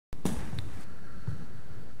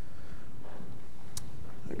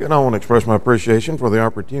Again, I want to express my appreciation for the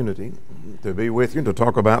opportunity to be with you and to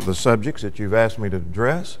talk about the subjects that you've asked me to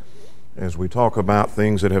address as we talk about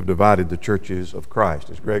things that have divided the churches of Christ.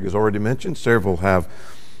 As Greg has already mentioned, several have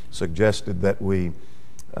suggested that we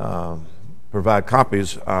provide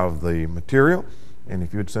copies of the material, and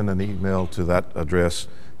if you would send an email to that address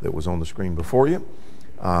that was on the screen before you,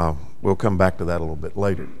 we'll come back to that a little bit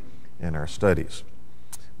later in our studies.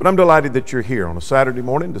 But I'm delighted that you're here on a Saturday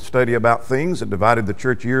morning to study about things that divided the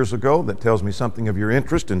church years ago. That tells me something of your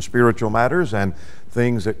interest in spiritual matters and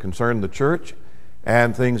things that concern the church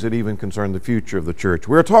and things that even concern the future of the church.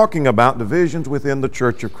 We're talking about divisions within the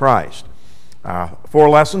Church of Christ. 4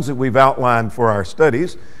 lessons that we've outlined for our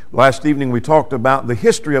studies. Last evening we talked about the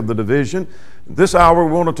history of the division. This hour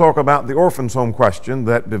we want to talk about the orphans' home question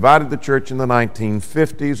that divided the church in the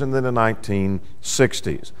 1950s and then the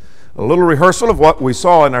 1960s. A little rehearsal of what we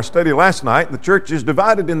saw in our study last night. The church is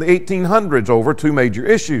divided in the 1800s over 2 major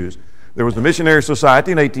issues. There was the Missionary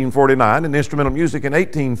Society in 1849 and instrumental music in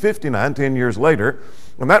 1859, 10 years later,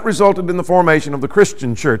 and that resulted in the formation of the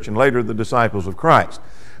Christian church and later the Disciples of Christ.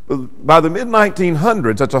 But by the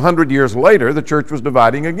mid-1900s, that's 100 years later, the church was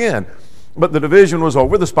dividing again. But the division was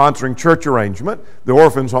over the sponsoring church arrangement, the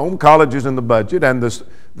orphans' home, colleges in the budget, and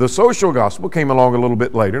the social gospel came along a little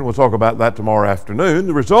bit later, and we'll talk about that tomorrow afternoon.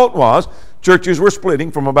 The result was churches were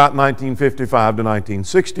splitting from about 1955 to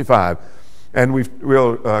 1965, and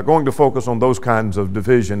we're going to focus on those kinds of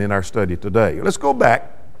division in our study today. Let's go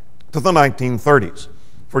back to the 1930s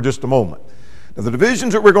for just a moment. Now, the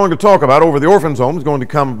divisions that we're going to talk about over the orphans' home is going to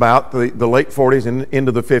come about the late 40s and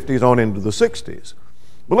into the 50s on into the 60s.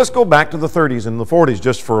 But let's go back to the 30s and the 40s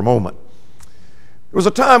just for a moment. There was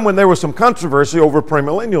a time when there was some controversy over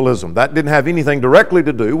premillennialism. That didn't have anything directly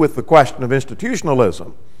to do with the question of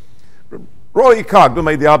institutionalism. Roy Cogdell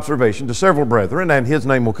made the observation to several brethren, and his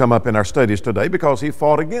name will come up in our studies today because he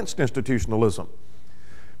fought against institutionalism.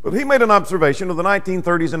 But he made an observation of the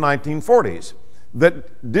 1930s and 1940s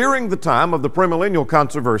that during the time of the premillennial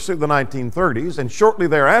controversy of the 1930s and shortly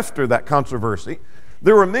thereafter that controversy,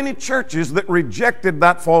 there were many churches that rejected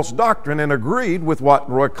that false doctrine and agreed with what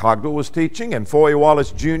Roy Cogdell was teaching, and Foy Wallace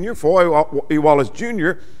Jr. Fought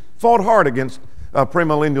hard against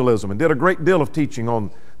premillennialism and did a great deal of teaching on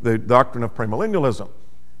the doctrine of premillennialism.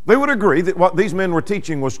 They would agree that what these men were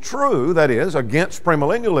teaching was true, that is, against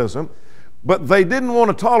premillennialism, but they didn't want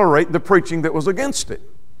to tolerate the preaching that was against it.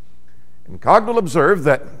 And Cogdell observed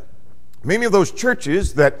that many of those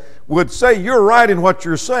churches that would say, you're right in what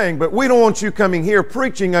you're saying, but we don't want you coming here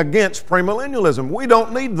preaching against premillennialism. We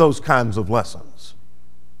don't need those kinds of lessons.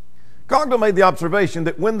 Cogdell made the observation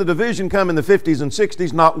that when the division came in the 50s and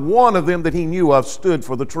 60s, not one of them that he knew of stood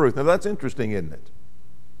for the truth. Now that's interesting, isn't it?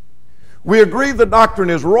 We agree the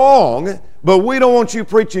doctrine is wrong, but we don't want you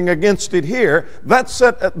preaching against it here. That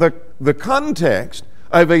set at the context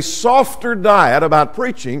of a softer diet about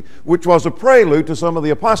preaching, which was a prelude to some of the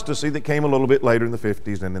apostasy that came a little bit later in the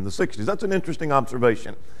 50s and in the 60s. That's an interesting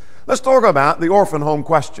observation. Let's talk about the orphan home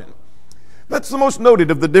question. That's the most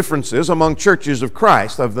noted of the differences among churches of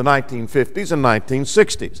Christ of the 1950s and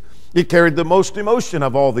 1960s. It carried the most emotion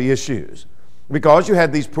of all the issues because you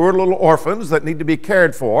had these poor little orphans that need to be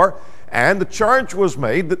cared for, and the charge was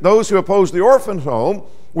made that those who opposed the orphan home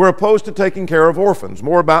were opposed to taking care of orphans.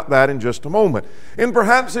 More about that in just a moment. And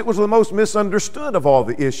perhaps it was the most misunderstood of all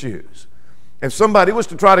the issues. If somebody was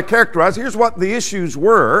to try to characterize, here's what the issues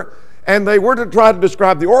were, and they were to try to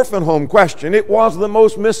describe the orphan home question, it was the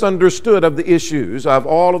most misunderstood of the issues of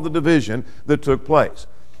all of the division that took place.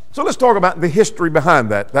 So let's talk about the history behind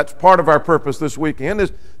that. That's part of our purpose this weekend,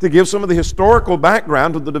 is to give some of the historical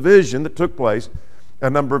background of the division that took place a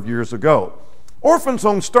number of years ago. Orphans'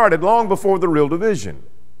 homes started long before the real division.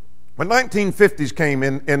 When 1950s came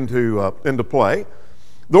into play,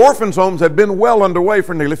 the orphans' homes had been well underway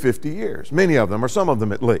for nearly 50 years, many of them, or some of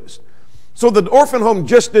them at least. So the orphan home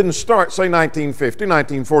just didn't start, say, 1950,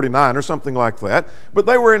 1949, or something like that, but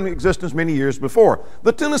they were in existence many years before.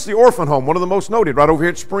 The Tennessee Orphan Home, one of the most noted, right over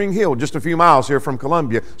here at Spring Hill, just a few miles here from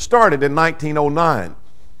Columbia, started in 1909.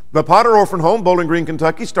 The Potter Orphan Home, Bowling Green,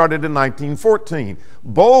 Kentucky, started in 1914.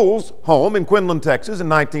 Bowles Home in Quinlan, Texas, in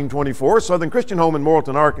 1924. Southern Christian Home in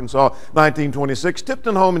Morrilton, Arkansas, 1926.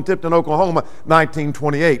 Tipton Home in Tipton, Oklahoma,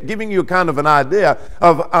 1928. Giving you kind of an idea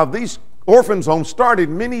of these orphans' homes started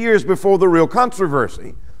many years before the real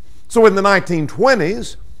controversy. So in the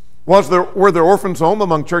 1920s, were there orphans' home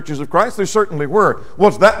among churches of Christ? There certainly were.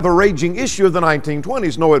 Was that the raging issue of the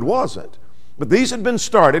 1920s? No, it wasn't. But these had been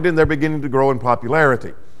started and they're beginning to grow in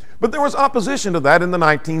popularity. But there was opposition to that in the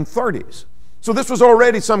 1930s. So this was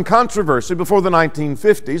already some controversy before the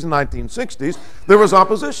 1950s and 1960s. There was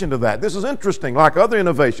opposition to that. This is interesting. Like other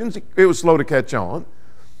innovations, it was slow to catch on.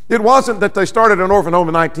 It wasn't that they started an orphan home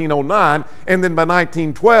in 1909 and then by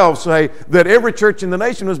 1912 say that every church in the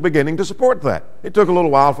nation was beginning to support that. It took a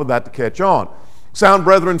little while for that to catch on. Sound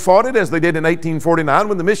Brethren fought it as they did in 1849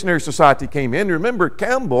 when the Missionary Society came in. Remember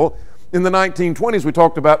Campbell in the 1920s we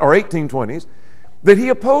talked about, or 1820s, that he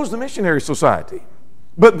opposed the Missionary Society.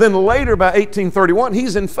 But then later, by 1831,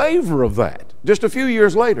 he's in favor of that, just a few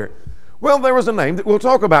years later. Well, there was a name that we'll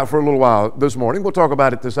talk about for a little while this morning. We'll talk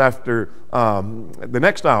about it this after the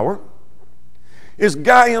next hour. Is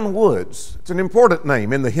Guyon Woods. It's an important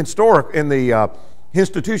name in the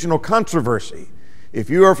institutional controversy. If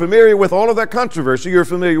you are familiar with all of that controversy, you're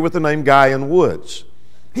familiar with the name Guyon Woods.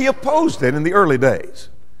 He opposed it in the early days.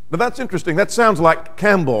 Now that's interesting. That sounds like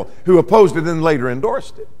Campbell, who opposed it and then later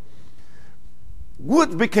endorsed it.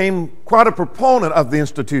 Woods became quite a proponent of the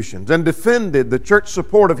institutions and defended the church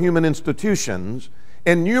support of human institutions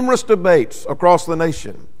in numerous debates across the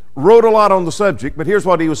nation. Wrote a lot on the subject, but here's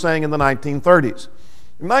what he was saying in the 1930s.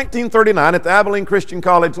 In 1939, at the Abilene Christian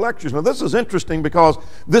College lectures, now this is interesting because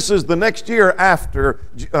this is the next year after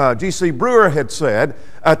G.C. Brewer had said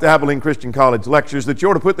at the Abilene Christian College lectures that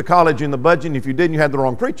you ought to put the college in the budget, and if you didn't, you had the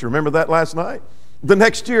wrong preacher. Remember that last night? The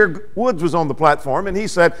next year, Woods was on the platform, and he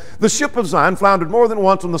said, the ship of Zion floundered more than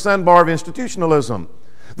once on the sandbar of institutionalism.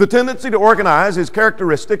 The tendency to organize is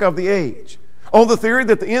characteristic of the age. On the theory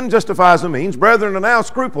that the end justifies the means, brethren are now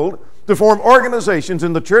scrupled to form organizations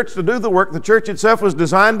in the church to do the work the church itself was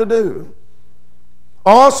designed to do.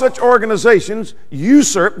 All such organizations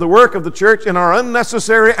usurp the work of the church and are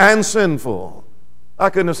unnecessary and sinful.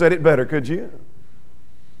 I couldn't have said it better, could you?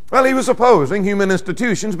 Well, he was opposing human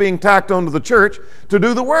institutions being tacked onto the church to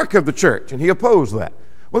do the work of the church, and he opposed that.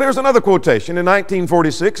 Well, here's another quotation in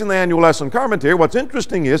 1946 in the Annual Lesson Commentary. What's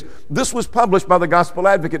interesting is this was published by the Gospel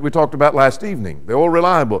Advocate we talked about last evening. They're all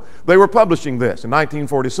reliable. They were publishing this in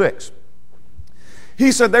 1946.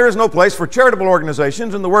 He said, there is no place for charitable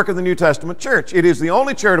organizations in the work of the New Testament church. It is the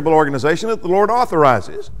only charitable organization that the Lord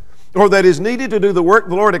authorizes, or that is needed to do the work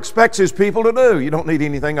the Lord expects His people to do. You don't need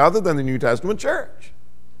anything other than the New Testament church.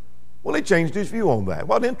 Well, he changed his view on that.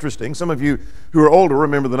 What interesting. Some of you who are older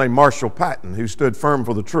remember the name Marshall Patton, who stood firm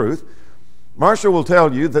for the truth. Marshall will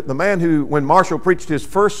tell you that the man who, when Marshall preached his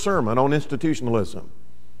first sermon on institutionalism,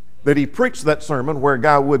 that he preached that sermon where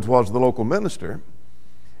Guy Woods was the local minister,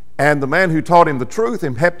 and the man who taught him the truth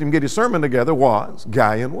and helped him get his sermon together was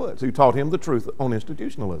Guyon Woods, who taught him the truth on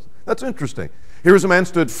institutionalism. That's interesting. Here's a man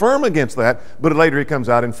stood firm against that, but later he comes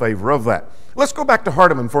out in favor of that. Let's go back to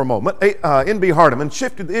Hardeman for a moment. N.B. Hardeman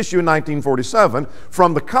shifted the issue in 1947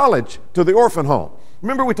 from the college to the orphan home.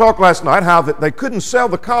 Remember we talked last night how that they couldn't sell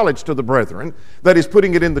the college to the brethren, that is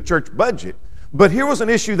putting it in the church budget. But here was an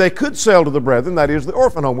issue they could sell to the brethren, that is the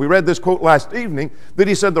orphan home. We read this quote last evening that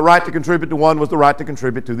he said the right to contribute to one was the right to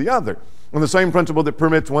contribute to the other. And the same principle that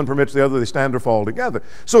permits one permits the other, they stand or fall together.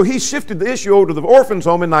 So he shifted the issue over to the orphan's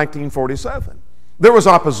home in 1947. There was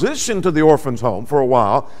opposition to the orphan's home for a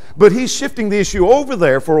while, but he's shifting the issue over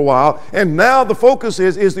there for a while, and now the focus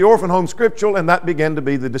is the orphan home scriptural, and that began to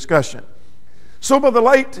be the discussion. So by the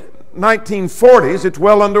late 1940s, it's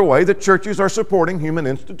well underway that churches are supporting human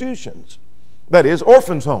institutions. That is,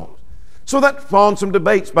 orphans' homes. So that spawned some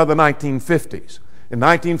debates by the 1950s. In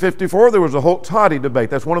 1954, there was a Holt Toddy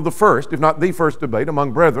debate. That's one of the first, if not the first debate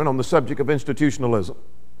among brethren on the subject of institutionalism.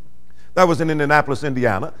 That was in Indianapolis,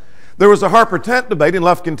 Indiana. There was a Harper Tent debate in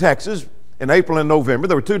Lufkin, Texas in April and November.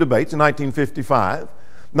 There were two debates in 1955.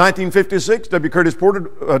 1956, W. Curtis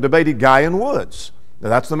Porter debated Guyon Woods. Now,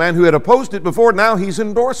 that's the man who had opposed it before. Now he's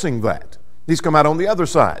endorsing that. He's come out on the other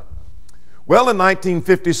side. Well, in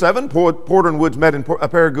 1957, Porter and Woods met in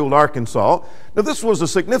Paragould, Arkansas. Now, this was a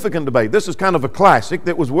significant debate. This is kind of a classic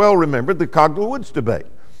that was well remembered, the Cogdell-Woods debate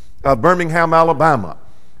of Birmingham, Alabama.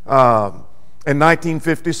 In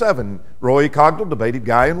 1957, Roy E. Cogdell debated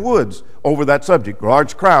Guyon Woods over that subject.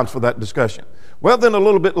 Large crowds for that discussion. Well, then a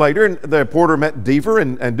little bit later, the Porter met Deaver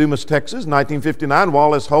in Dumas, Texas. 1959,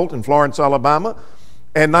 Wallace Holt in Florence, Alabama.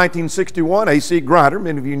 And 1961, A.C. Grider,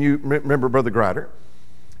 many of you remember Brother Grider.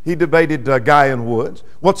 He debated Guyon Woods.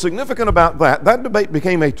 What's significant about that debate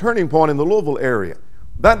became a turning point in the Louisville area.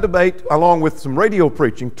 That debate, along with some radio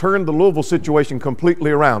preaching, turned the Louisville situation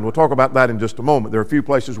completely around. We'll talk about that in just a moment. There are a few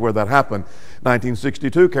places where that happened.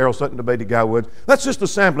 1962, Carol Sutton debated Guy Woods. That's just a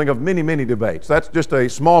sampling of many, many debates. That's just a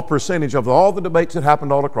small percentage of all the debates that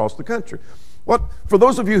happened all across the country. For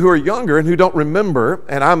those of you who are younger and who don't remember,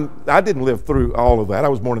 and I didn't live through all of that. I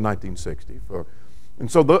was born in 1960. And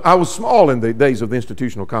so I was small in the days of the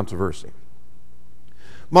institutional controversy.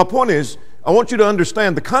 My point is, I want you to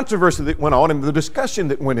understand the controversy that went on and the discussion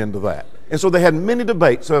that went into that. And so they had many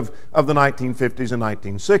debates of the 1950s and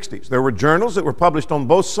 1960s. There were journals that were published on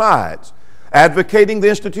both sides, advocating the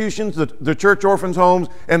institutions, the church orphans' homes,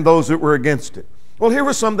 and those that were against it. Well, here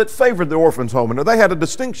were some that favored the orphans' home, and they had a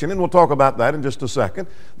distinction, and we'll talk about that in just a second.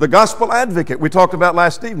 The Gospel Advocate we talked about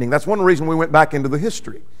last evening. That's one reason we went back into the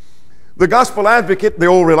history. The Gospel Advocate, the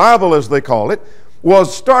Old Reliable as they call it,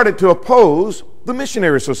 was started to oppose the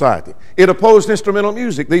Missionary Society. It opposed instrumental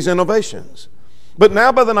music, these innovations. But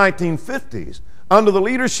now by the 1950s, under the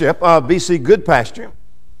leadership of B.C. Goodpasture,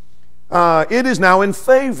 it is now in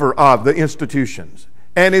favor of the institutions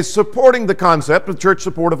and is supporting the concept of church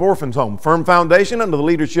support of orphans' home. Firm Foundation, under the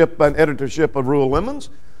leadership and editorship of Ruel Lemons,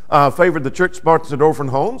 favored the church-sponsored orphan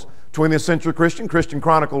homes. 20th Century Christian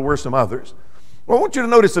Chronicle were some others. Well, I want you to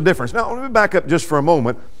notice the difference. Now, let me back up just for a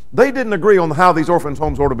moment. They didn't agree on how these orphans'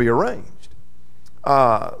 homes ought to be arranged.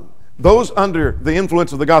 Those under the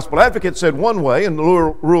influence of the Gospel Advocate said one way, and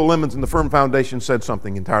Ruel Lemons and the Firm Foundation said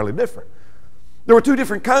something entirely different. There were two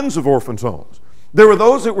different kinds of orphans' homes. There were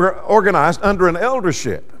those that were organized under an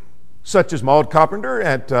eldership, such as Maud Carpenter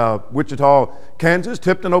at Wichita, Kansas,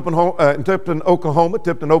 Tipton Open Oklahoma,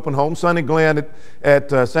 Tipton Open Home, Sunny Glen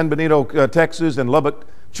at San Benito, Texas, and Lubbock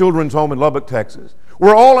Children's Home in Lubbock, Texas,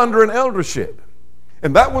 were all under an eldership.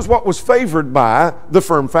 And that was what was favored by the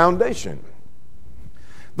Firm Foundation.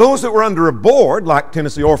 Those that were under a board, like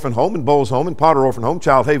Tennessee Orphan Home and Bowles Home and Potter Orphan Home,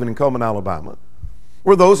 Child Haven in Cullman, Alabama,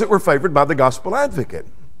 were those that were favored by the Gospel Advocate.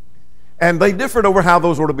 And they differed over how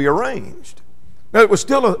those were to be arranged. Now, it was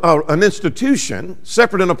still an institution,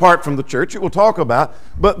 separate and apart from the church, it will talk about,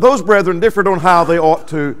 but those brethren differed on how they ought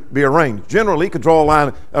to be arranged. Generally, you could draw a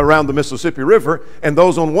line around the Mississippi River, and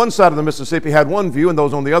those on one side of the Mississippi had one view, and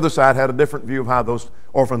those on the other side had a different view of how those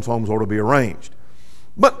orphans' homes ought to be arranged.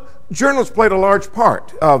 But journals played a large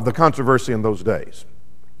part of the controversy in those days.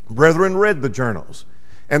 Brethren read the journals,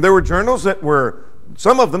 and there were journals that were,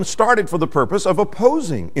 some of them started for the purpose of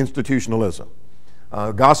opposing institutionalism.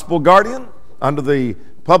 Gospel Guardian, under the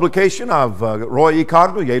publication of Roy E.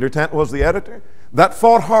 Cogdell, Yater Tant was the editor, that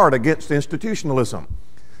fought hard against institutionalism.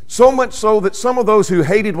 So much so that some of those who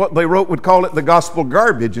hated what they wrote would call it the gospel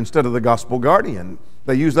garbage instead of the Gospel Guardian.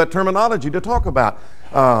 They used that terminology to talk about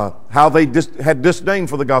how they had disdain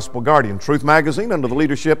for the Gospel Guardian. Truth Magazine, under the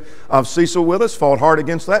leadership of Cecil Willis, fought hard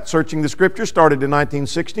against that. Searching the Scriptures started in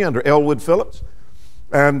 1960 under Elwood Phillips.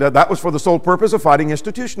 And that was for the sole purpose of fighting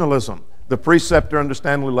institutionalism. The Preceptor under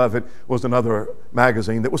Stanley Levitt was another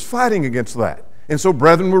magazine that was fighting against that. And so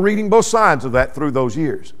brethren were reading both sides of that through those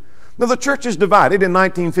years. Now the church is divided in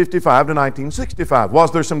 1955 to 1965.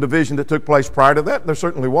 Was there some division that took place prior to that? There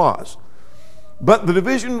certainly was. But the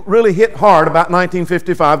division really hit hard about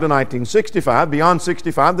 1955 to 1965. Beyond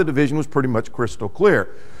 65, the division was pretty much crystal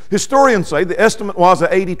clear. Historians say the estimate was an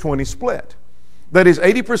 80-20 split. That is,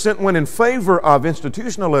 80% went in favor of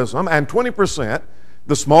institutionalism, and 20%,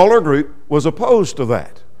 the smaller group, was opposed to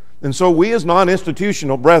that. And so we as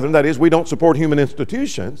non-institutional brethren, that is, we don't support human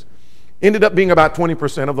institutions, ended up being about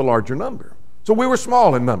 20% of the larger number. So we were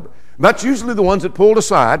small in number. That's usually the ones that pulled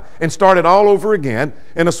aside and started all over again,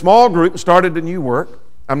 and a small group started a new work.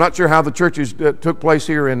 I'm not sure how the churches took place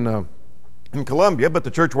here in Columbia, but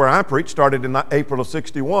the church where I preached started in April of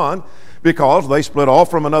 61 because they split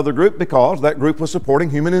off from another group because that group was supporting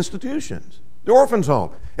human institutions, the orphans'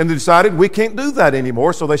 home. And they decided we can't do that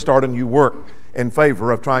anymore, so they started a new work in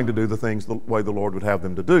favor of trying to do the things the way the Lord would have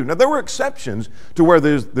them to do. Now, there were exceptions to where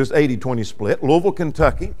there's this 80-20 split. Louisville,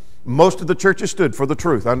 Kentucky, most of the churches stood for the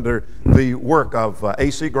truth under the work of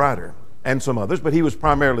A.C. Grider and some others, but he was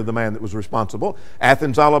primarily the man that was responsible.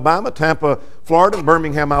 Athens, Alabama, Tampa, Florida,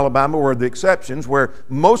 Birmingham, Alabama were the exceptions, where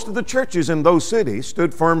most of the churches in those cities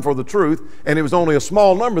stood firm for the truth, and it was only a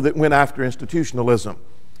small number that went after institutionalism.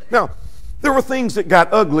 Now, there were things that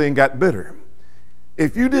got ugly and got bitter.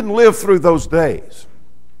 If you didn't live through those days,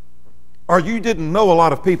 or you didn't know a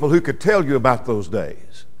lot of people who could tell you about those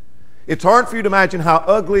days, it's hard for you to imagine how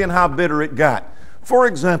ugly and how bitter it got. For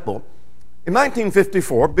example, in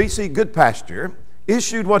 1954, B.C. Goodpasture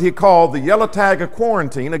issued what he called the yellow tag of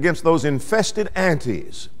quarantine against those infested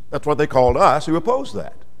aunties. That's what they called us who opposed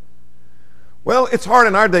that. Well, it's hard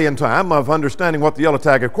in our day and time of understanding what the yellow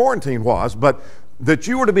tag of quarantine was, but that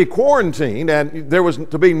you were to be quarantined and there was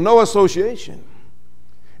to be no association.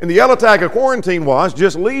 And the yellow tag of quarantine was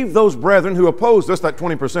just leave those brethren who opposed us, that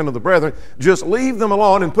 20% of the brethren, just leave them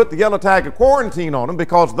alone and put the yellow tag of quarantine on them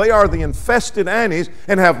because they are the infested aunties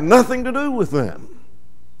and have nothing to do with them.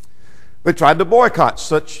 They tried to boycott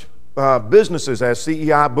such businesses as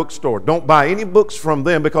CEI Bookstore. Don't buy any books from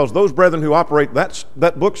them because those brethren who operate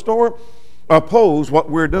that bookstore oppose what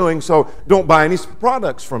we're doing, so don't buy any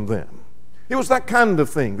products from them. It was that kind of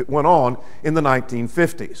thing that went on in the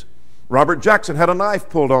 1950s. Robert Jackson had a knife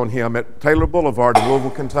pulled on him at Taylor Boulevard in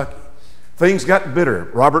Louisville, Kentucky. Things got bitter.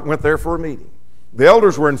 Robert went there for a meeting. The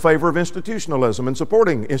elders were in favor of institutionalism and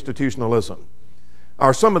supporting institutionalism.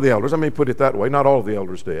 Or some of the elders, let me put it that way, not all of the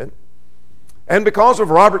elders did. And because of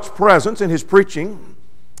Robert's presence in his preaching,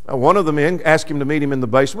 one of the men asked him to meet him in the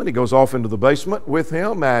basement. He goes off into the basement with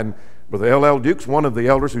him, and Brother L.L. Dukes, one of the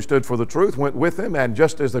elders who stood for the truth, went with him, and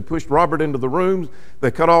just as they pushed Robert into the room,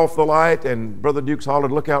 they cut off the light, and Brother Dukes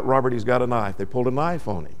hollered, "Look out, Robert, he's got a knife." They pulled a knife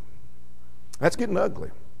on him. That's getting ugly.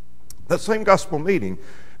 That same gospel meeting,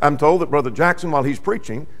 I'm told that Brother Jackson, while he's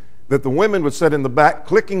preaching, that the women would sit in the back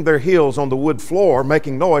clicking their heels on the wood floor,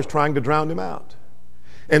 making noise, trying to drown him out.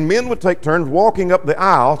 And men would take turns walking up the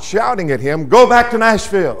aisle, shouting at him, "Go back to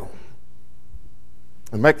Nashville,"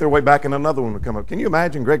 and make their way back, and another one would come up. Can you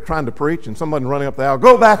imagine Greg trying to preach and someone running up the aisle,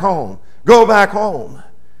 "Go back home, go back home."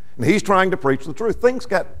 And he's trying to preach the truth. Things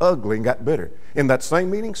got ugly and got bitter. In that same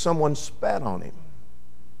meeting, someone spat on him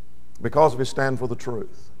because of his stand for the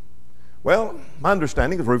truth. Well, my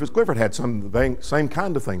understanding is Rufus Clifford had some same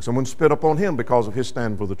kind of thing. Someone spit upon him because of his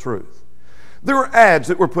stand for the truth. There were ads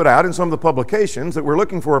that were put out in some of the publications that were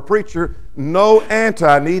looking for a preacher. No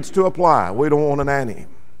anti needs to apply. We don't want an anti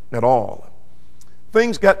at all.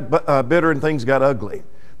 Things got bitter and things got ugly.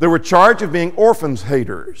 They were charged of being orphans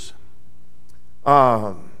haters.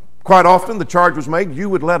 Quite often the charge was made, you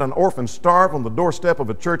would let an orphan starve on the doorstep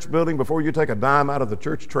of a church building before you take a dime out of the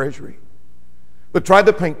church treasury. They tried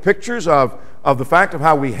to paint pictures of the fact of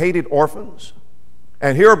how we hated orphans.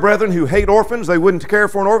 And here are brethren who hate orphans. They wouldn't care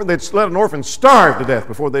for an orphan. They'd let an orphan starve to death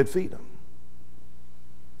before they'd feed him.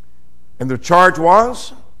 And the charge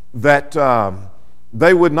was that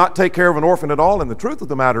they would not take care of an orphan at all. And the truth of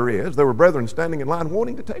the matter is, there were brethren standing in line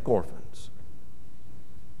wanting to take orphans.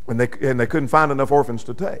 And they couldn't find enough orphans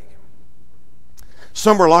to take.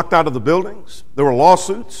 Some were locked out of the buildings. There were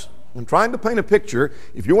lawsuits. I'm trying to paint a picture.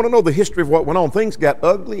 If you want to know the history of what went on, things got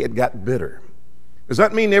ugly, it got bitter. Does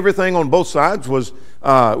that mean everything on both sides was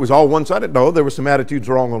all one-sided? No, there were some attitudes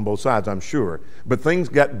wrong on both sides, I'm sure. But things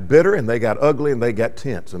got bitter, and they got ugly, and they got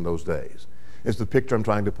tense in those days. It's the picture I'm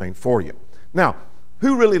trying to paint for you. Now,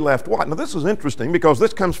 who really left what? Now, this is interesting because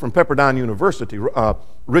this comes from Pepperdine University.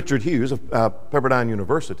 Richard Hughes of Pepperdine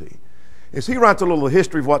University. As he writes a little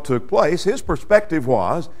history of what took place, his perspective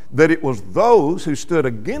was that it was those who stood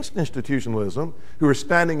against institutionalism who were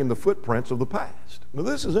standing in the footprints of the past. Now,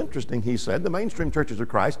 this is interesting, he said. The mainstream churches of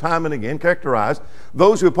Christ, time and again, characterized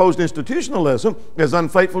those who opposed institutionalism as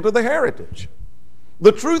unfaithful to their heritage.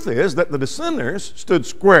 The truth is that the dissenters stood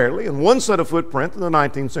squarely in one set of footprints in the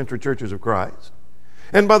 19th century churches of Christ.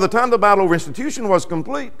 And by the time the battle over institution was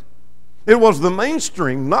complete, it was the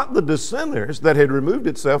mainstream, not the dissenters, that had removed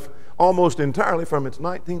itself almost entirely from its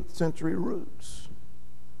 19th century roots.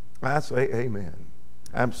 I say amen.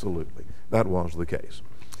 Absolutely. That was the case.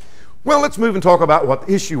 Well, let's move and talk about what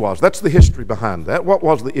the issue was. That's the history behind that. What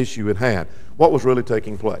was the issue at hand? What was really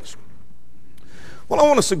taking place? Well, I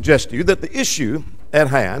want to suggest to you that the issue at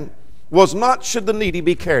hand was not should the needy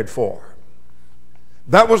be cared for.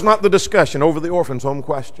 That was not the discussion over the orphan's home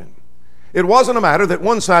question. It wasn't a matter that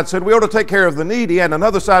one side said we ought to take care of the needy and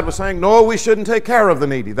another side was saying, no, we shouldn't take care of the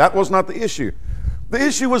needy. That was not the issue. The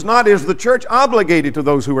issue was not, is the church obligated to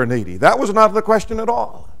those who are needy? That was not the question at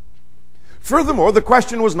all. Furthermore, the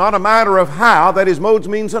question was not a matter of how, that is, modes,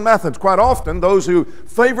 means, and methods. Quite often, those who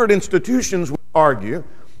favored institutions would argue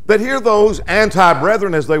that here those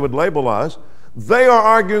anti-brethren, as they would label us, they are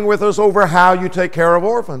arguing with us over how you take care of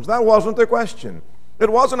orphans. That wasn't the question. It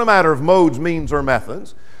wasn't a matter of modes, means, or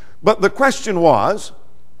methods. But the question was,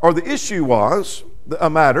 or the issue was,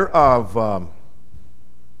 a matter of,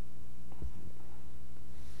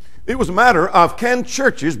 it was a matter of can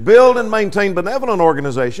churches build and maintain benevolent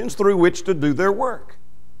organizations through which to do their work?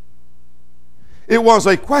 It was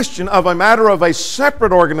a question of a matter of a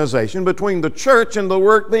separate organization between the church and the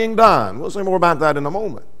work being done. We'll say more about that in a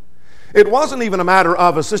moment. It wasn't even a matter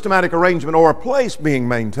of a systematic arrangement or a place being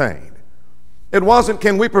maintained. It wasn't,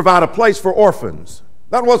 can we provide a place for orphans?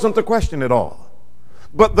 That wasn't the question at all.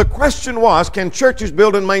 But the question was, can churches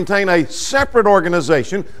build and maintain a separate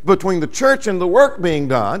organization between the church and the work being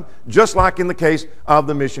done, just like in the case of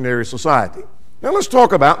the Missionary Society? Now let's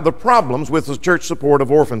talk about the problems with the church support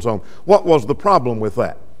of orphans' home. What was the problem with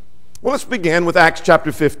that? Well, let's begin with Acts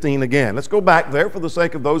chapter 15 again. Let's go back there for the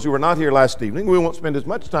sake of those who were not here last evening. We won't spend as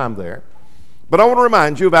much time there. But I want to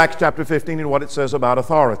remind you of Acts chapter 15 and what it says about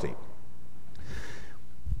authority.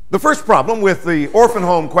 The first problem with the orphan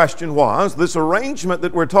home question was this arrangement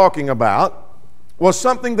that we're talking about was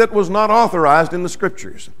something that was not authorized in the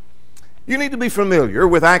Scriptures. You need to be familiar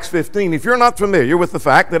with Acts 15. If you're not familiar with the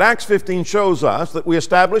fact that Acts 15 shows us that we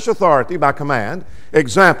establish authority by command,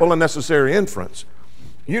 example, and necessary inference,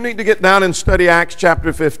 you need to get down and study Acts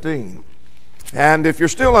chapter 15. And if you're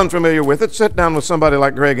still unfamiliar with it, sit down with somebody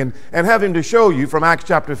like Greg and have him to show you from Acts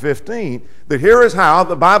chapter 15 that here is how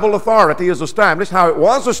the Bible authority is established, how it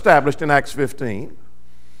was established in Acts 15,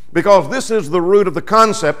 because this is the root of the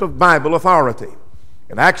concept of Bible authority.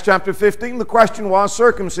 In Acts chapter 15, the question was,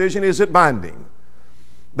 circumcision, is it binding?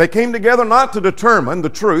 They came together not to determine the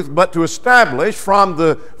truth, but to establish from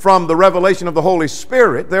the revelation of the Holy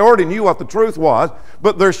Spirit. They already knew what the truth was,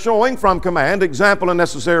 but they're showing from command, example, and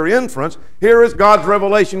necessary inference, here is God's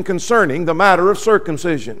revelation concerning the matter of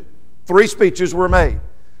circumcision. 3 speeches were made.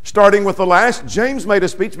 Starting with the last, James made a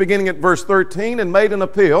speech beginning at verse 13 and made an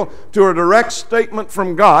appeal to a direct statement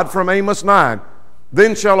from God from Amos 9.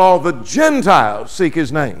 Then shall all the Gentiles seek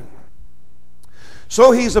his name.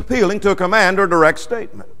 So he's appealing to a command or direct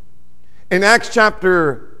statement. In Acts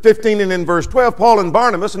chapter 15 and in verse 12, Paul and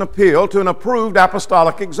Barnabas an appeal to an approved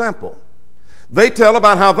apostolic example. They tell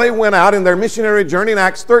about how they went out in their missionary journey in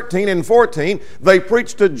Acts 13 and 14. They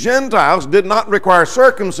preached to Gentiles, did not require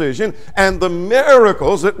circumcision, and the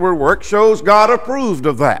miracles that were worked shows God approved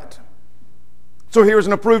of that. So here's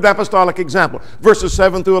an approved apostolic example. Verses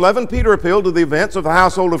 7 through 11, Peter appealed to the events of the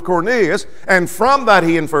household of Cornelius, and from that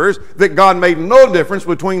he infers that God made no difference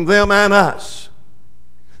between them and us.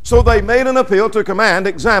 So they made an appeal to command,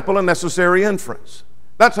 example, and necessary inference.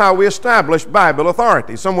 That's how we establish Bible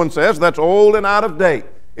authority. Someone says that's old and out of date.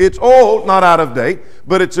 It's old, not out of date,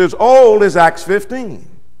 but it's as old as Acts 15. In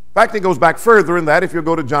fact, it goes back further in that if you'll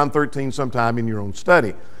go to John 13 sometime in your own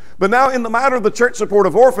study. But now in the matter of the church support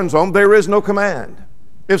of orphans' home, there is no command.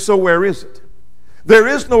 If so, where is it? There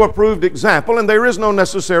is no approved example, and there is no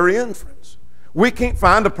necessary inference. We can't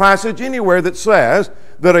find a passage anywhere that says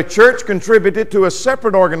that a church contributed to a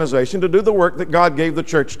separate organization to do the work that God gave the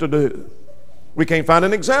church to do. We can't find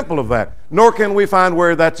an example of that, nor can we find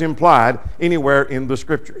where that's implied anywhere in the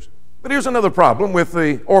Scriptures. But here's another problem with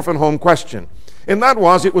the orphan home question. And that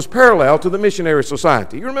was, it was parallel to the missionary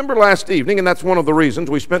society. You remember last evening, and that's one of the reasons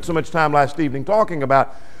we spent so much time last evening talking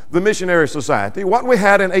about the missionary society. What we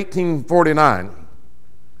had in 1849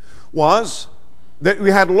 was that we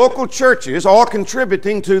had local churches all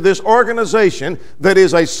contributing to this organization that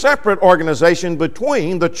is a separate organization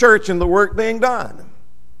between the church and the work being done.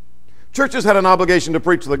 Churches had an obligation to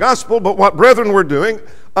preach the gospel, but what brethren were doing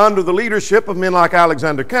under the leadership of men like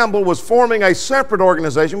Alexander Campbell was forming a separate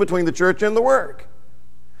organization between the church and the work.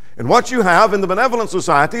 And what you have in the benevolent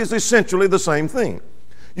society is essentially the same thing.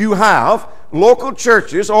 You have local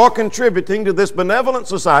churches all contributing to this benevolent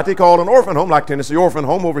society called an orphan home, like Tennessee Orphan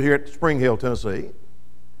Home over here at Spring Hill, Tennessee,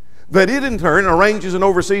 that it in turn arranges and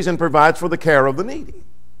oversees and provides for the care of the needy.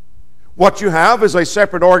 What you have is a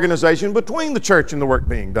separate organization between the church and the work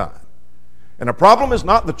being done. And the problem is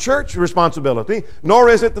not the church's responsibility, nor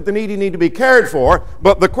is it that the needy need to be cared for,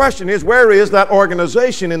 but the question is, where is that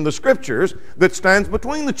organization in the Scriptures that stands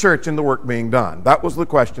between the church and the work being done? That was the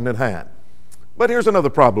question at hand. But here's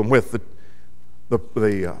another problem with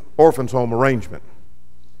the orphan's home arrangement.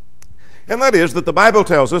 And that is that the Bible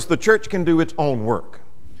tells us the church can do its own work.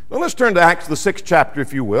 Now let's turn to Acts the 6th chapter,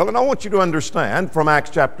 if you will, and I want you to understand from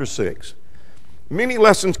Acts chapter 6. Many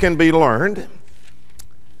lessons can be learned,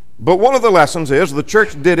 but one of the lessons is the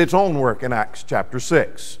church did its own work in Acts chapter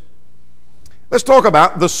 6. Let's talk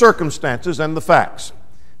about the circumstances and the facts.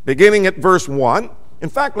 Beginning at verse 1. In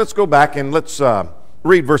fact, let's go back and let's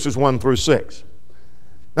read verses 1 through 6.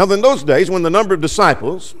 Now, in those days, when the number of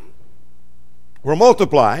disciples were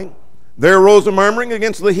multiplying, there arose a murmuring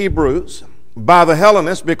against the Hebrews by the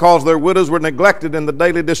Hellenists because their widows were neglected in the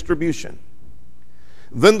daily distribution.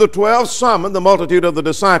 Then the 12 summoned the multitude of the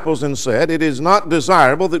disciples and said, "It is not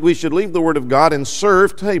desirable that we should leave the word of God and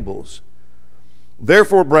serve tables.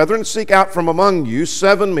 Therefore, brethren, seek out from among you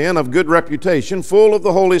 7 men of good reputation, full of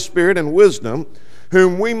the Holy Spirit and wisdom,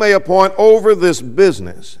 whom we may appoint over this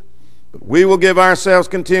business. But we will give ourselves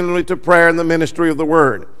continually to prayer and the ministry of the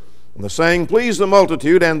word." And the saying pleased the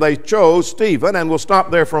multitude, and they chose Stephen. And we'll stop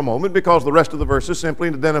there for a moment because the rest of the verses simply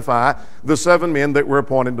identify the 7 men that were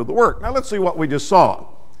appointed to the work. Now let's see what we just saw.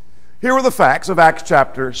 Here are the facts of Acts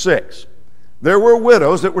chapter 6. There were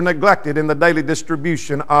widows that were neglected in the daily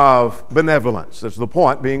distribution of benevolence. That's the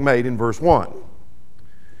point being made in verse 1.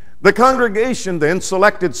 The congregation then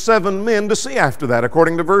selected 7 men to see after that,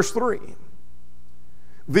 according to verse 3.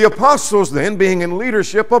 The apostles then, being in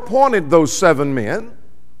leadership, appointed those 7 men.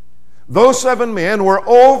 Those 7 men were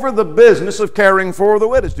over the business of caring for the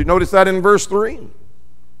widows. Do you notice that in verse 3?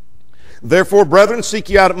 Therefore, brethren, seek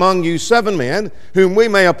ye out among you 7 men, whom we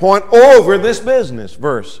may appoint over this business.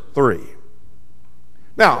 Verse 3.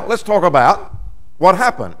 Now, let's talk about what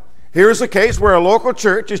happened. Here's a case where a local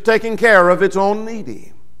church is taking care of its own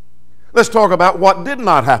needy. Let's talk about what did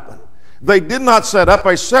not happen. They did not set up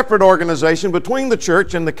a separate organization between the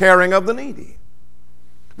church and the caring of the needy.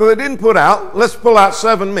 But they didn't let's pull out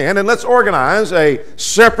 7 men and let's organize a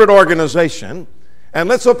separate organization, and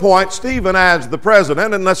let's appoint Stephen as the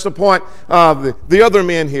president, and let's appoint the other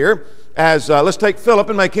men here as, let's take Philip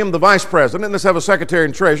and make him the vice president, and let's have a secretary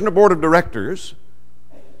and treasurer and a board of directors.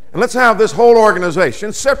 And let's have this whole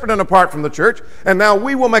organization separate and apart from the church, and now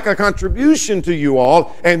we will make a contribution to you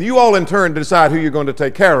all, and you all in turn decide who you're going to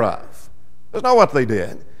take care of. That's not what they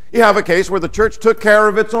did. You have a case where the church took care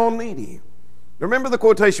of its own needy. Remember the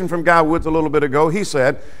quotation from Guy Woods a little bit ago? He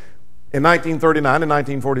said, in 1939 and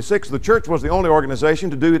 1946, the church was the only organization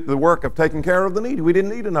to do the work of taking care of the needy. We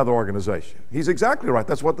didn't need another organization. He's exactly right.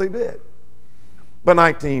 That's what they did. But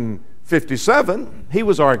 1957, he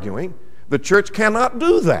was arguing, the church cannot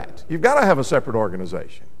do that. You've got to have a separate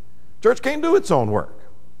organization. Church can't do its own work.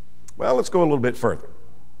 Well, let's go a little bit further.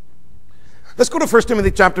 Let's go to 1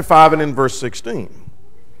 Timothy chapter 5 and in verse 16.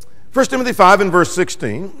 1 Timothy 5 and verse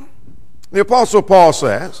 16, the Apostle Paul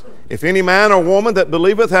says, if any man or woman that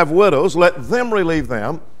believeth have widows, let them relieve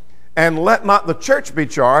them, and let not the church be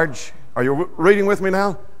charged. Are you reading with me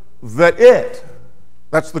now?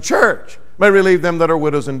 That's the church, may relieve them that are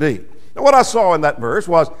widows indeed. Now, what I saw in that verse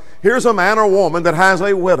was, here's a man or woman that has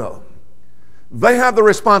a widow. They have the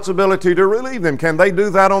responsibility to relieve them. Can they do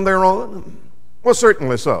that on their own? Well,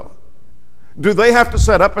 certainly so. Do they have to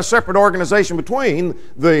set up a separate organization between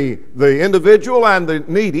the individual and the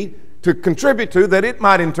needy to contribute to that it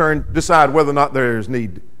might in turn decide whether or not there's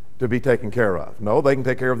need to be taken care of? No, they can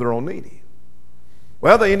take care of their own needy.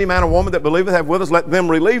 Well, any man or woman that believeth have widows, let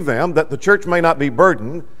them relieve them, that the church may not be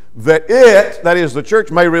burdened, that is, the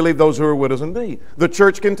church may relieve those who are widows indeed. The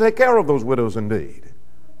church can take care of those widows indeed.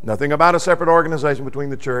 Nothing about a separate organization between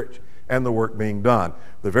the church and the work being done.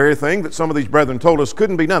 The very thing that some of these brethren told us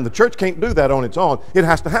couldn't be done. The church can't do that on its own. It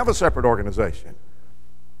has to have a separate organization.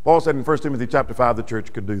 Paul said in 1 Timothy chapter 5 the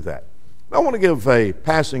church could do that. I want to give a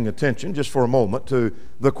passing attention just for a moment to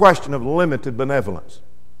the question of limited benevolence.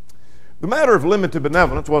 The matter of limited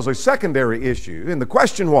benevolence was a secondary issue, and the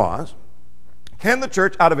question was, can the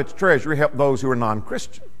church out of its treasury help those who are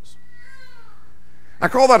non-Christians? I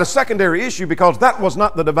call that a secondary issue because that was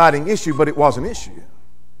not the dividing issue, but it was an issue.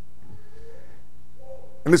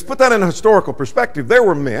 And let's put that in a historical perspective. There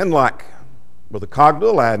were men like Brother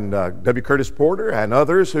Cogdill and W. Curtis Porter and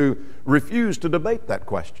others who refused to debate that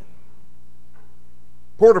question.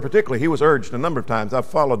 Porter particularly, he was urged a number of times. I've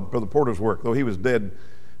followed Brother Porter's work, though he was dead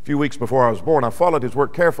a few weeks before I was born. I followed his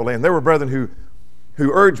work carefully, and there were brethren who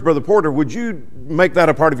urged Brother Porter, would you make that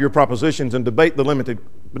a part of your propositions and debate the limited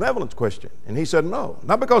benevolence question? And he said no,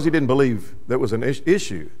 not because he didn't believe that was an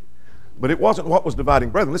issue, but it wasn't what was dividing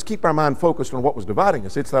brethren. Let's keep our mind focused on what was dividing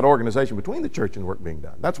us. It's that organization between the church and the work being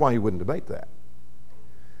done. That's why he wouldn't debate that.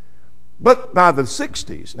 But by the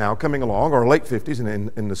 60s now coming along, or late 50s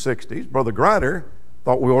and in the 60s, Brother Grider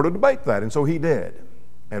thought we ought to debate that, and so he did.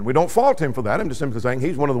 And we don't fault him for that. I'm just simply saying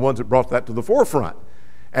he's one of the ones that brought that to the forefront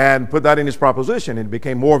and put that in his proposition, and it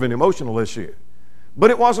became more of an emotional issue.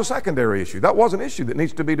 But it was a secondary issue. That was an issue that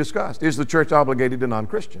needs to be discussed. Is the church obligated to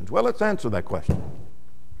non-Christians? Well, let's answer that question.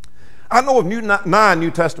 I know of 9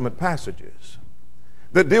 New Testament passages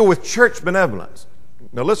that deal with church benevolence.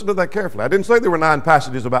 Now listen to that carefully. I didn't say there were 9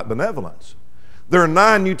 passages about benevolence. There are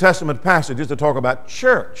 9 New Testament passages that talk about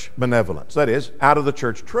church benevolence, that is, out of the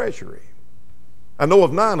church treasury. I know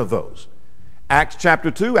of 9 of those. Acts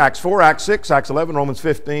chapter 2, Acts 4, Acts 6, Acts 11, Romans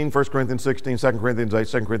 15, 1 Corinthians 16, 2 Corinthians 8,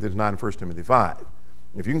 2 Corinthians 9, and 1 Timothy 5.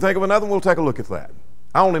 If you can think of another one, we'll take a look at that.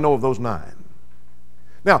 I only know of those 9.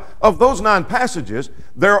 Now, of those 9 passages,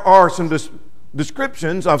 there are some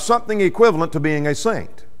descriptions of something equivalent to being a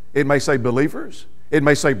saint. It may say believers. It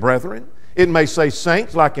may say brethren. It may say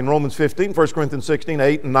saints, like in Romans 15, 1 Corinthians 16,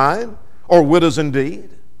 8, and 9, or widows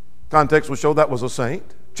indeed. Context will show that was a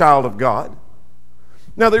saint, child of God.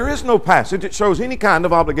 Now, there is no passage that shows any kind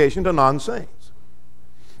of obligation to non-saints,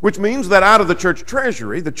 which means that out of the church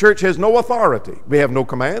treasury, the church has no authority. We have no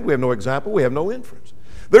command, we have no example, we have no inference.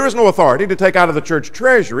 There is no authority to take out of the church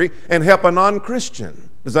treasury and help a non-Christian.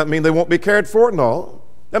 Does that mean they won't be cared for? No.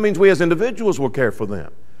 That means we as individuals will care for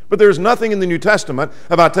them. But there's nothing in the New Testament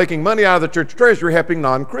about taking money out of the church treasury helping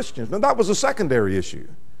non-Christians. Now, that was a secondary issue,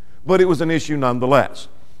 but it was an issue nonetheless.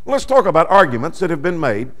 Let's talk about arguments that have been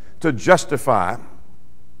made to justify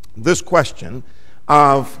this question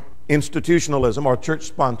of institutionalism or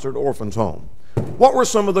church-sponsored orphans' home. What were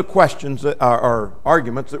some of the questions or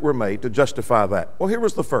arguments that were made to justify that? Well, here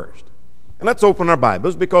was the first. And let's open our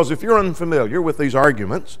Bibles, because if you're unfamiliar with these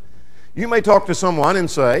arguments, you may talk to someone and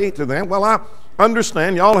say to them, well, I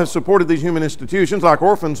understand y'all have supported these human institutions like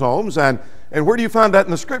orphans' homes, and where do you find that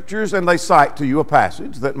in the Scriptures? And they cite to you a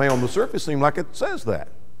passage that may on the surface seem like it says that.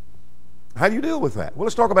 How do you deal with that? Well,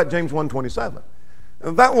 let's talk about James 1:27.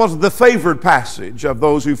 That was the favored passage of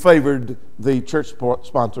those who favored the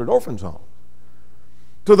church-sponsored orphans' home.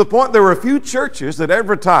 To the point there were a few churches that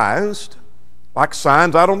advertised, like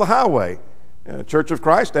signs out on the highway, Church of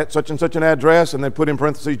Christ at such and such an address, and they put in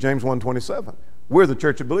parentheses James 1:27. We're the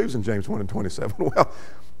church that believes in James 1:27. Well,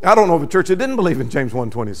 I don't know of a church that didn't believe in James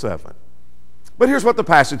 1:27. But here's what the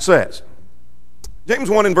passage says. James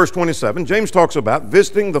 1 in verse 27, James talks about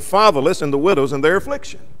visiting the fatherless and the widows in their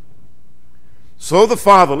affliction. So the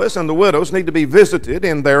fatherless and the widows need to be visited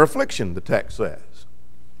in their affliction, the text says.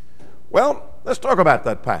 Well, let's talk about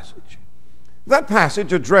that passage. That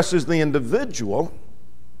passage addresses the individual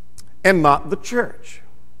and not the church.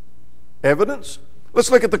 Evidence? Let's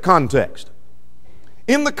look at the context.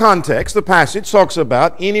 In the context, the passage talks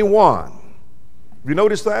about anyone. Have you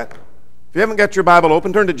noticed that? If you haven't got your Bible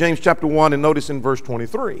open, turn to James chapter 1 and notice in verse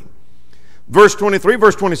 23. Verse 23,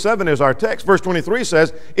 verse 27 is our text. Verse 23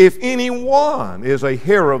 says, if anyone is a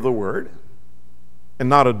hearer of the word and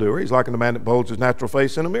not a doer, he's like a man that beholds his natural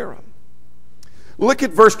face in a mirror. Look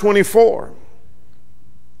at verse 24.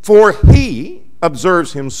 For he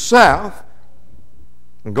observes himself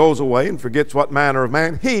and goes away and forgets what manner of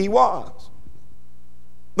man he was.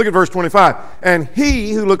 Look at verse 25. And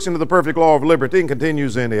he who looks into the perfect law of liberty and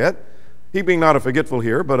continues in it, he being not a forgetful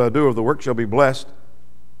hearer, but a doer of the work, shall be blessed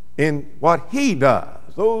in what he does.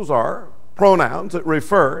 Those are pronouns that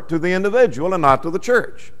refer to the individual and not to the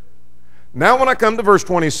church. Now when I come to verse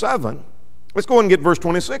 27, let's go and get verse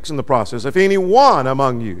 26 in the process. If anyone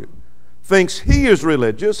among you thinks he is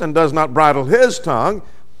religious and does not bridle his tongue,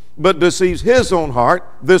 but deceives his own heart,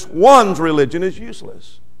 this one's religion is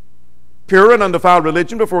useless. Pure and undefiled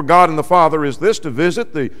religion before God and the Father is this, to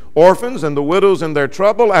visit the orphans and the widows in their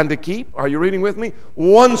trouble, and to keep, are you reading with me,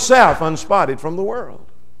 oneself unspotted from the world.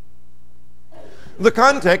 The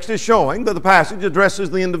context is showing that the passage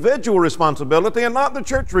addresses the individual responsibility and not the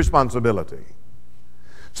church responsibility.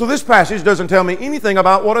 So this passage doesn't tell me anything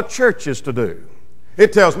about what a church is to do.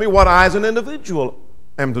 It tells me what I as an individual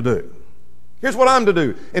am to do. Here's what I'm to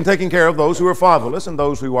do in taking care of those who are fatherless and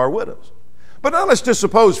those who are widows. But now let's just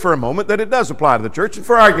suppose for a moment that it does apply to the church, and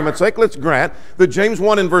for argument's sake, let's grant that James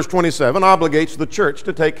 1 in verse 27 obligates the church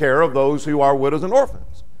to take care of those who are widows and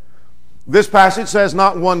orphans. This passage says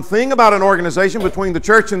not one thing about an organization between the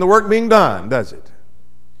church and the work being done, does it?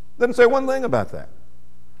 It doesn't say one thing about that.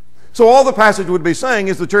 So all the passage would be saying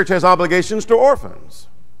is the church has obligations to orphans.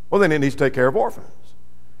 Well, then it needs to take care of orphans.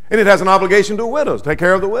 And it has an obligation to widows, take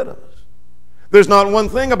care of the widows. There's not one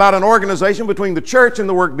thing about an organization between the church and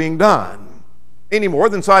the work being done, any more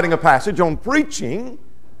than citing a passage on preaching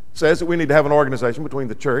says that we need to have an organization between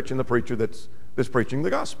the church and the preacher that's preaching the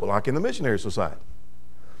gospel, like in the missionary society.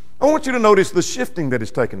 I want you to notice the shifting that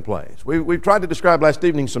has taken place. We've tried to describe last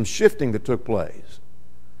evening some shifting that took place.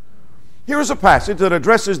 Here's a passage that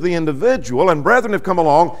addresses the individual, and brethren have come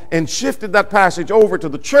along and shifted that passage over to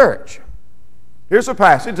the church. Here's a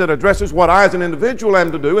passage that addresses what I as an individual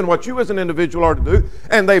am to do and what you as an individual are to do,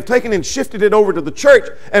 and they've taken and shifted it over to the church,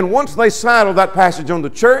 and once they saddle that passage on the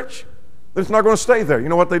church, it's not going to stay there. You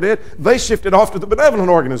know what they did? They shifted off to the benevolent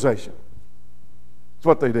organization. That's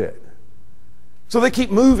what they did. So they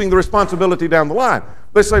keep moving the responsibility down the line.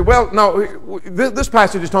 They say, well, no, this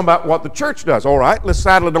passage is talking about what the church does. All right, let's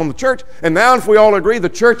saddle it on the church. And now if we all agree the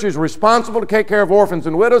church is responsible to take care of orphans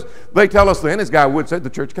and widows, they tell us then, as Guy Wood said, the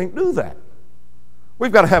church can't do that.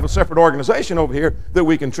 We've got to have a separate organization over here that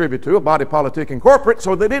we contribute to, a body politic and corporate,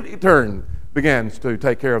 so that it in turn begins to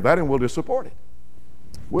take care of that, and we'll just support it.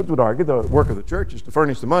 Woods would argue the work of the church is to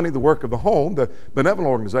furnish the money, the work of the home, the benevolent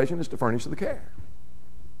organization is to furnish the care.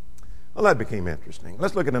 Well, that became interesting.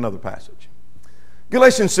 Let's look at another passage.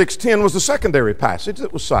 Galatians 6:10 was the secondary passage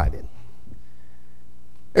that was cited.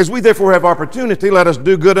 As we therefore have opportunity, let us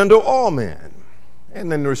do good unto all men.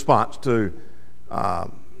 And in response to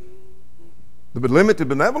the limited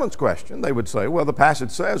benevolence question, they would say, well, the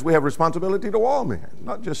passage says we have responsibility to all men,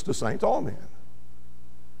 not just to saints, all men.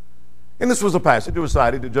 And this was a passage that was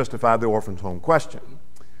cited to justify the orphan's home question.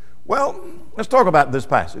 Well, let's talk about this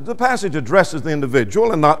passage. The passage addresses the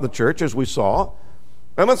individual and not the church, as we saw.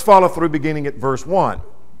 And let's follow through beginning at verse 1.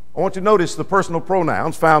 I want you to notice the personal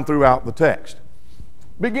pronouns found throughout the text.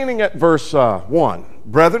 Beginning at verse 1.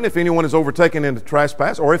 Brethren, if anyone is overtaken in a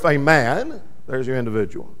trespass, or if a man, there's your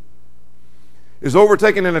individual, is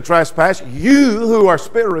overtaken in a trespass, you who are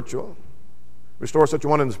spiritual, restore such a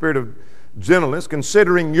one in the spirit of gentleness,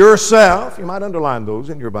 considering yourself, you might underline those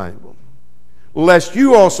in your Bible, lest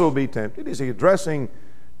you also be tempted. Is he addressing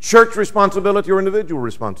church responsibility or individual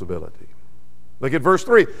responsibility? Look at verse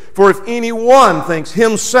 3. For if anyone thinks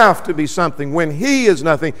himself to be something when he is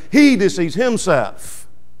nothing, he deceives himself.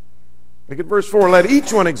 Look at verse 4. Let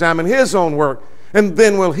each one examine his own work, and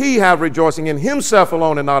then will he have rejoicing in himself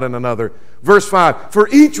alone and not in another. Verse 5. For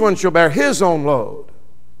each one shall bear his own load.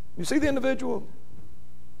 You see the individual?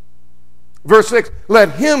 Verse 6.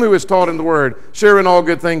 Let him who is taught in the word share in all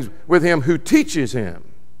good things with him who teaches him.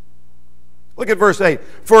 Look at verse 8.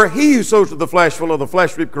 For he who sows to the flesh will of the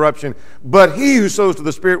flesh reap corruption, but he who sows to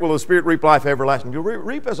the Spirit will of the Spirit reap life everlasting. Do we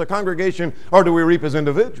reap as a congregation or do we reap as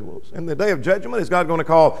individuals? In the day of judgment, is God going to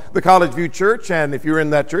call the College View Church, and if you're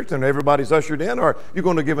in that church, then everybody's ushered in, or are you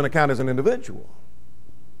going to give an account as an individual?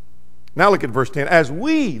 Now look at verse 10. As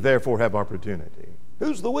we therefore have opportunity.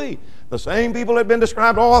 Who's the we? The same people that have been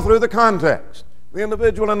described all through the context. The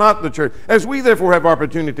individual and not the church. As we therefore have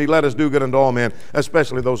opportunity, let us do good unto all men,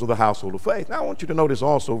 especially those of the household of faith. Now I want you to notice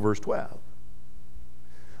also verse 12.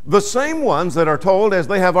 The same ones that are told as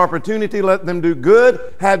they have opportunity, let them do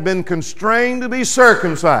good, had been constrained to be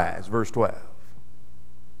circumcised. Verse 12.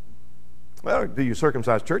 Well, do you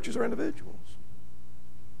circumcise churches or individuals?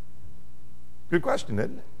 Good question,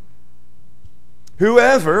 isn't it?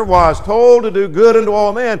 Whoever was told to do good unto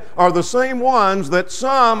all men are the same ones that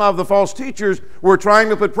some of the false teachers were trying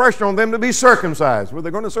to put pressure on them to be circumcised. Were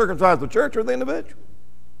they going to circumcise the church or the individual?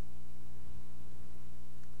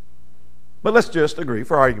 But let's just agree,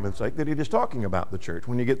 for argument's sake, that it is talking about the church.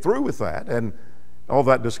 When you get through with that and all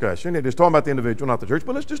that discussion, it is talking about the individual, not the church.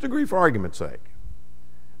 But let's just agree, for argument's sake,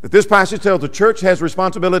 that this passage tells the church has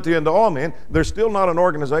responsibility unto all men. There's still not an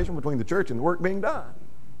organization between the church and the work being done.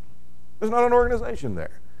 There's not an organization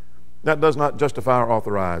there. That does not justify or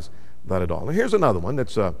authorize that at all. And here's another one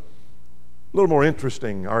that's a little more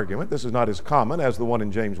interesting argument. This is not as common as the one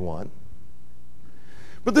in James 1.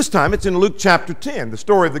 But this time it's in Luke chapter 10, the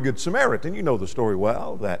story of the Good Samaritan. You know the story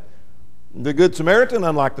well, that the Good Samaritan,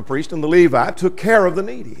 unlike the priest and the Levite, took care of the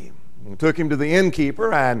needy. He took him to the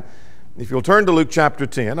innkeeper, and if you'll turn to Luke chapter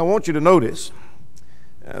 10, I want you to notice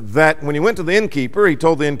that when he went to the innkeeper, he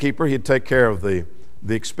told the innkeeper he'd take care of the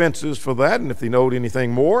expenses for that, and if he owed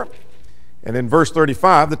anything more. And in verse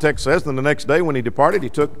 35, the text says, then the next day when he departed, he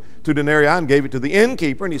took 2 denarii and gave it to the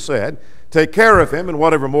innkeeper, and he said, take care of him, and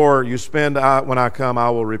whatever more you spend, when I come, I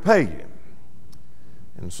will repay you.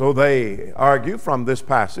 And so they argue from this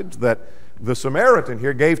passage that the Samaritan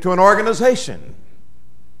here gave to an organization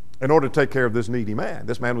in order to take care of this needy man.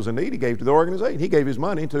 This man was in need. He gave to the organization. He gave his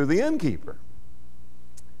money to the innkeeper.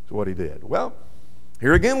 That's what he did. Well,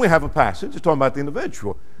 here again we have a passage talking about the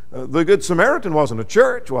individual. The Good Samaritan wasn't a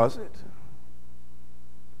church, was it?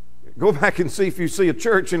 Go back and see if you see a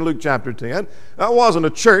church in Luke chapter 10. That wasn't a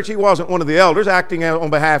church. He wasn't one of the elders acting on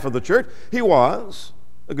behalf of the church. He was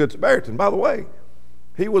a Good Samaritan. By the way,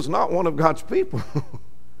 he was not one of God's people.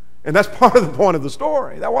 And that's part of the point of the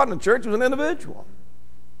story. That wasn't a church. It was an individual.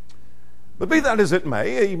 But be that as it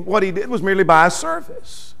may, what he did was merely buy a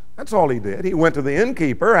service. That's all he did. He went to the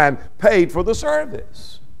innkeeper and paid for the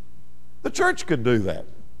service. The church could do that.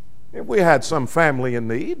 If we had some family in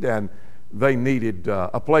need and they needed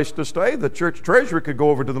a place to stay, the church treasurer could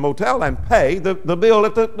go over to the motel and pay the bill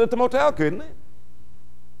at the motel, couldn't it?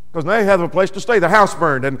 Because they have a place to stay. The house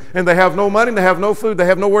burned, and they have no money, and they have no food, they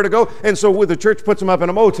have nowhere to go, and so the church puts them up in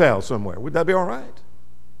a motel somewhere. Would that be all right?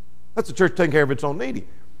 That's the church taking care of its own needy.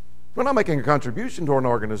 We're not making a contribution to an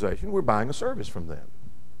organization. We're buying a service from them.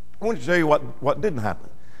 I want to tell you what didn't happen.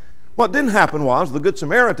 What didn't happen was the Good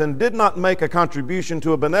Samaritan did not make a contribution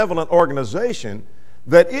to a benevolent organization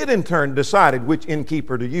that it in turn decided which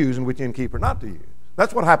innkeeper to use and which innkeeper not to use.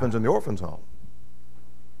 That's what happens in the orphan's home.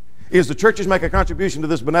 Is the churches make a contribution to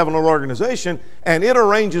this benevolent organization, and it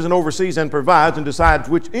arranges and oversees and provides and decides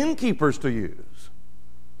which innkeepers to use.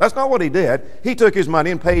 That's not what he did. He took his money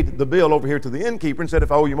and paid the bill over here to the innkeeper and said,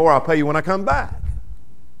 if I owe you more, I'll pay you when I come back.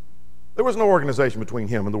 There was no organization between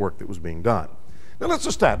him and the work that was being done. Now let's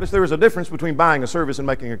establish there is a difference between buying a service and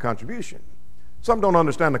making a contribution. Some don't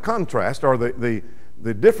understand the contrast or the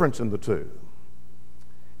difference in the two.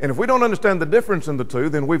 And if we don't understand the difference in the two,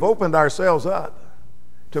 then we've opened ourselves up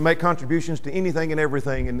to make contributions to anything and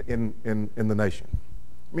everything in the nation.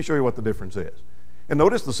 Let me show you what the difference is. And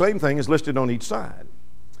notice the same thing is listed on each side.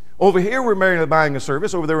 Over here we're buying a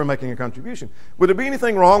service, over there we're making a contribution. Would there be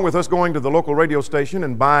anything wrong with us going to the local radio station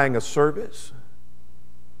and buying a service?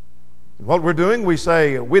 What we're doing, we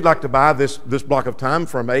say, we'd like to buy this block of time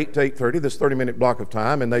from 8 to 8:30, this 30-minute block of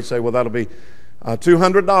time, and they say, well, that'll be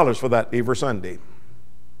 $200 for that every Sunday.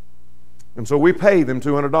 And so we pay them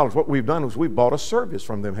 $200. What we've done is we've bought a service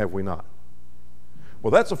from them, have we not?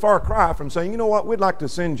 Well, that's a far cry from saying, you know what, we'd like to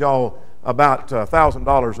send y'all about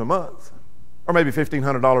 $1,000 a month, or maybe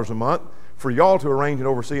 $1,500 a month, for y'all to arrange and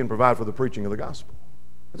oversee and provide for the preaching of the gospel.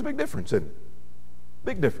 That's a big difference, isn't it?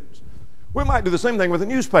 Big difference. We might do the same thing with a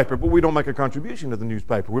newspaper, but we don't make a contribution to the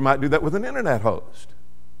newspaper. We might do that with an internet host.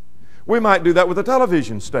 We might do that with a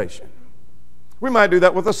television station. We might do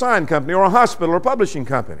that with a sign company or a hospital or publishing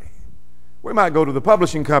company. We might go to the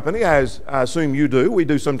publishing company, as I assume you do. We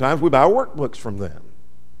do sometimes. We buy workbooks from them.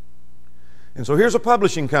 And so here's a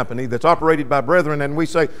publishing company that's operated by brethren, and we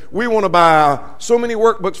say, we want to buy so many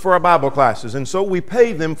workbooks for our Bible classes, and so we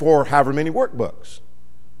pay them for however many workbooks.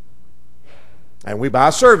 And we buy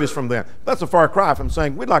a service from them. That's a far cry from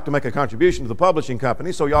saying, we'd like to make a contribution to the publishing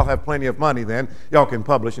company so y'all have plenty of money then. Y'all can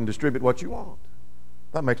publish and distribute what you want.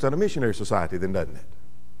 That makes that a missionary society then, doesn't it?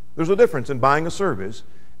 There's a difference in buying a service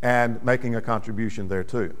and making a contribution there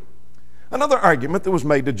too. Another argument that was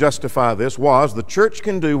made to justify this was the church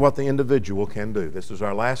can do what the individual can do. This is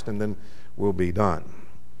our last, and then we'll be done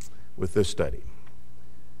with this study.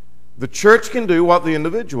 The church can do what the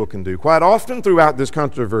individual can do. Quite often throughout this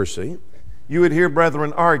controversy, you would hear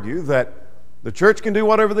brethren argue that the church can do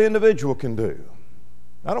whatever the individual can do.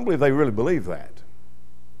 I don't believe they really believe that.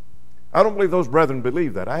 I don't believe those brethren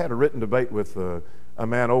believe that. I had a written debate with a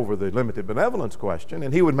man over the limited benevolence question,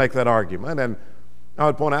 and he would make that argument, and I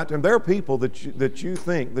would point out to him, there are people that you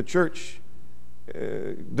think the church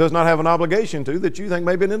does not have an obligation to, that you think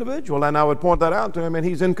may be an individual, and I would point that out to him, and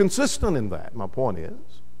he's inconsistent in that. My point is.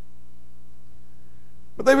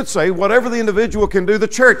 But they would say, whatever the individual can do, the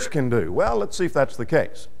church can do. Well, let's see if that's the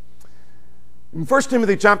case. In 1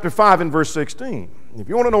 Timothy chapter 5 and verse 16, if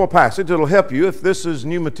you want to know a passage that'll help you, if this is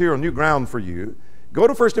new material, new ground for you, go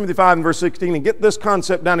to 1 Timothy 5 and verse 16 and get this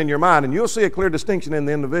concept down in your mind, and you'll see a clear distinction in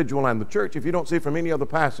the individual and the church. If you don't see it from any other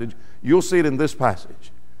passage, you'll see it in this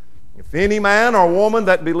passage. If any man or woman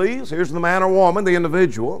that believes, here's the man or woman, the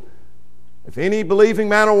individual. If any believing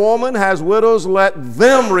man or woman has widows, let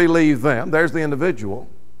them relieve them. There's the individual.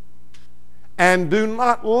 And do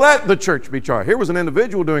not let the church be charged. Here was an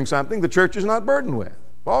individual doing something the church is not burdened with.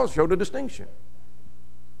 Paul showed a distinction.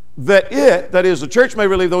 That is, the church may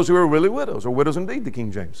relieve those who are really widows, or widows indeed, the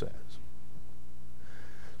King James says.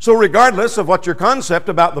 So regardless of what your concept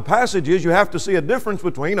about the passage is, you have to see a difference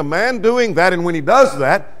between a man doing that, and when he does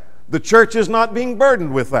that, the church is not being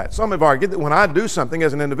burdened with that. Some have argued that when I do something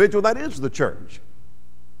as an individual, that is the church.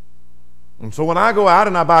 And so when I go out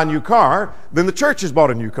and I buy a new car, then the church has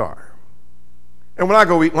bought a new car. And when I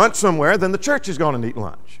go eat lunch somewhere, then the church is going to eat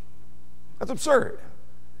lunch. That's absurd.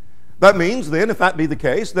 That means then, if that be the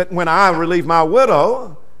case, that when I relieve my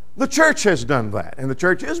widow, the church has done that. And the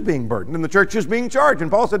church is being burdened, and the church is being charged. And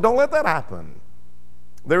Paul said, don't let that happen.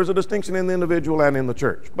 There is a distinction in the individual and in the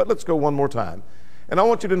church. But let's go one more time. And I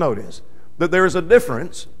want you to notice that there is a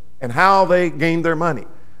difference in how they gain their money.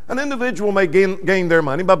 An individual may gain their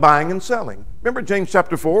money by buying and selling. Remember James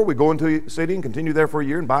chapter 4, we go into a city and continue there for a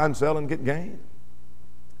year and buy and sell and get gain.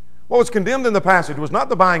 What was condemned in the passage was not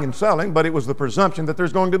the buying and selling, but it was the presumption that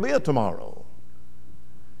there's going to be a tomorrow.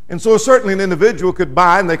 And so certainly an individual could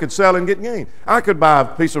buy and they could sell and get gain. I could buy a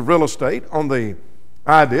piece of real estate on the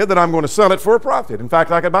idea that I'm going to sell it for a profit. In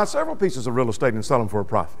fact, I could buy several pieces of real estate and sell them for a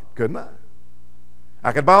profit, couldn't I?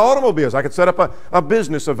 I could buy automobiles. I could set up a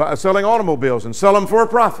business of selling automobiles and sell them for a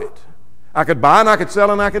profit. I could buy and I could sell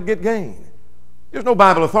and I could get gain. There's no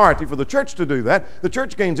Bible authority for the church to do that. The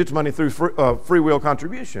church gains its money through free will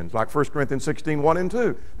contributions, like 1 Corinthians 16, 1 and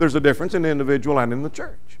 2. There's a difference in the individual and in the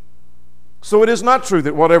church. So it is not true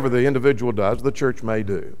that whatever the individual does, the church may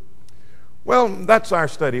do. Well, that's our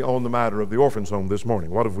study on the matter of the orphan's home this morning.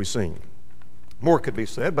 What have we seen? More could be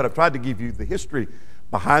said, but I've tried to give you the history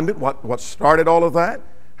behind it, what started all of that,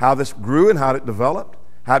 how this grew and how it developed,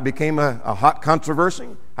 how it became a hot controversy,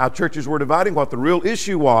 how churches were dividing, what the real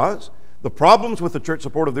issue was, the problems with the church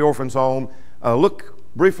support of the orphan's home, look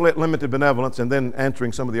briefly at limited benevolence, and then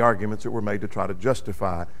answering some of the arguments that were made to try to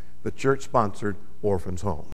justify the church-sponsored orphan's home.